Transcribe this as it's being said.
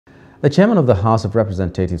The chairman of the House of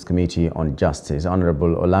Representatives Committee on Justice,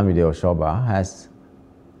 Honorable Olumide Osoba,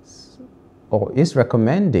 is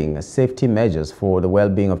recommending safety measures for the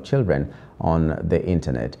well-being of children on the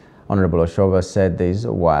internet. Honorable Osoba said this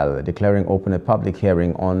while declaring open a public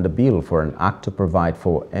hearing on the bill for an act to provide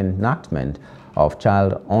for enactment of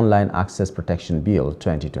Child Online Access Protection Bill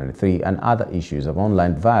 2023 and other issues of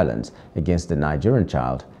online violence against the Nigerian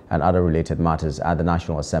child and other related matters at the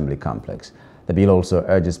National Assembly complex. The bill also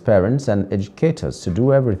urges parents and educators to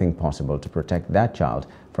do everything possible to protect their child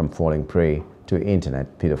from falling prey to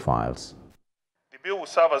internet pedophiles. The bill will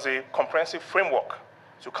serve as a comprehensive framework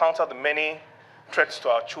to counter the many threats to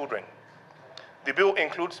our children. The bill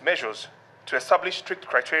includes measures to establish strict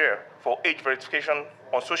criteria for age verification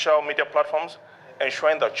on social media platforms,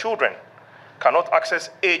 ensuring that children cannot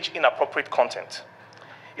access age-inappropriate content.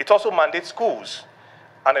 It also mandates schools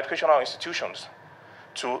and educational institutions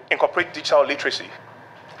to incorporate digital literacy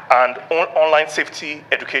and online safety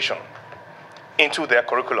education into their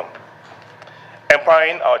curriculum,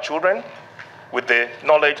 empowering our children with the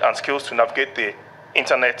knowledge and skills to navigate the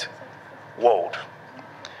internet world.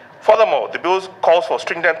 Furthermore, the bill calls for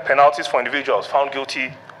stringent penalties for individuals found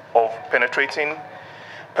guilty of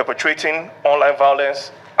perpetrating online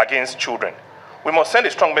violence against children. We must send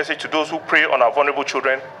a strong message to those who prey on our vulnerable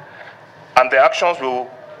children, and their actions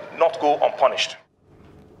will not go unpunished.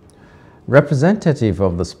 Representative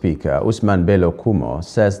of the Speaker, Usman Bello Kumo,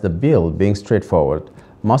 says the bill, being straightforward,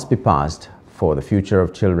 must be passed for the future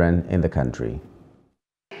of children in the country.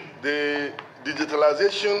 The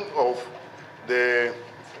digitalization of the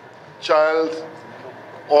child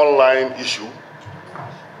online issue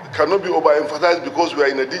cannot be overemphasized because we are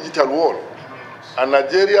in a digital world. And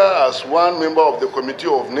Nigeria, as one member of the Committee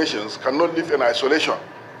of Nations, cannot live in isolation.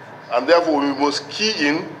 And therefore, we must key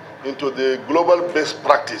into the global best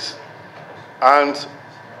practice. And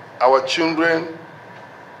our children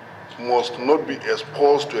must not be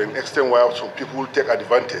exposed to an extent where some people take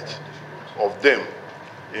advantage of them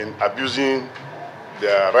in abusing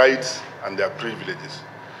their rights and their privileges.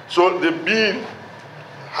 So the bill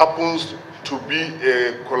happens to be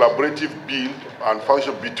a collaborative bill and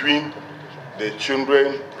function between the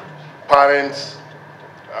children, parents,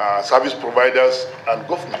 service providers, and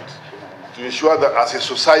government to ensure that as a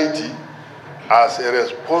society, as a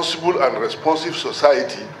responsible and responsive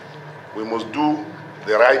society, we must do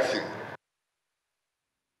the right thing.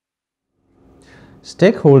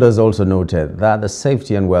 Stakeholders also noted that the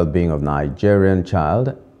safety and well-being of Nigerian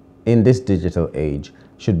child in this digital age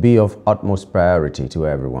should be of utmost priority to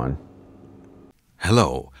everyone.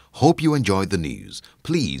 Hello, hope you enjoyed the news.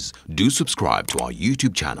 Please do subscribe to our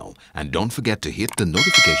YouTube channel and don't forget to hit the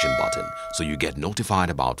notification button so you get notified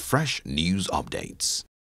about fresh news updates.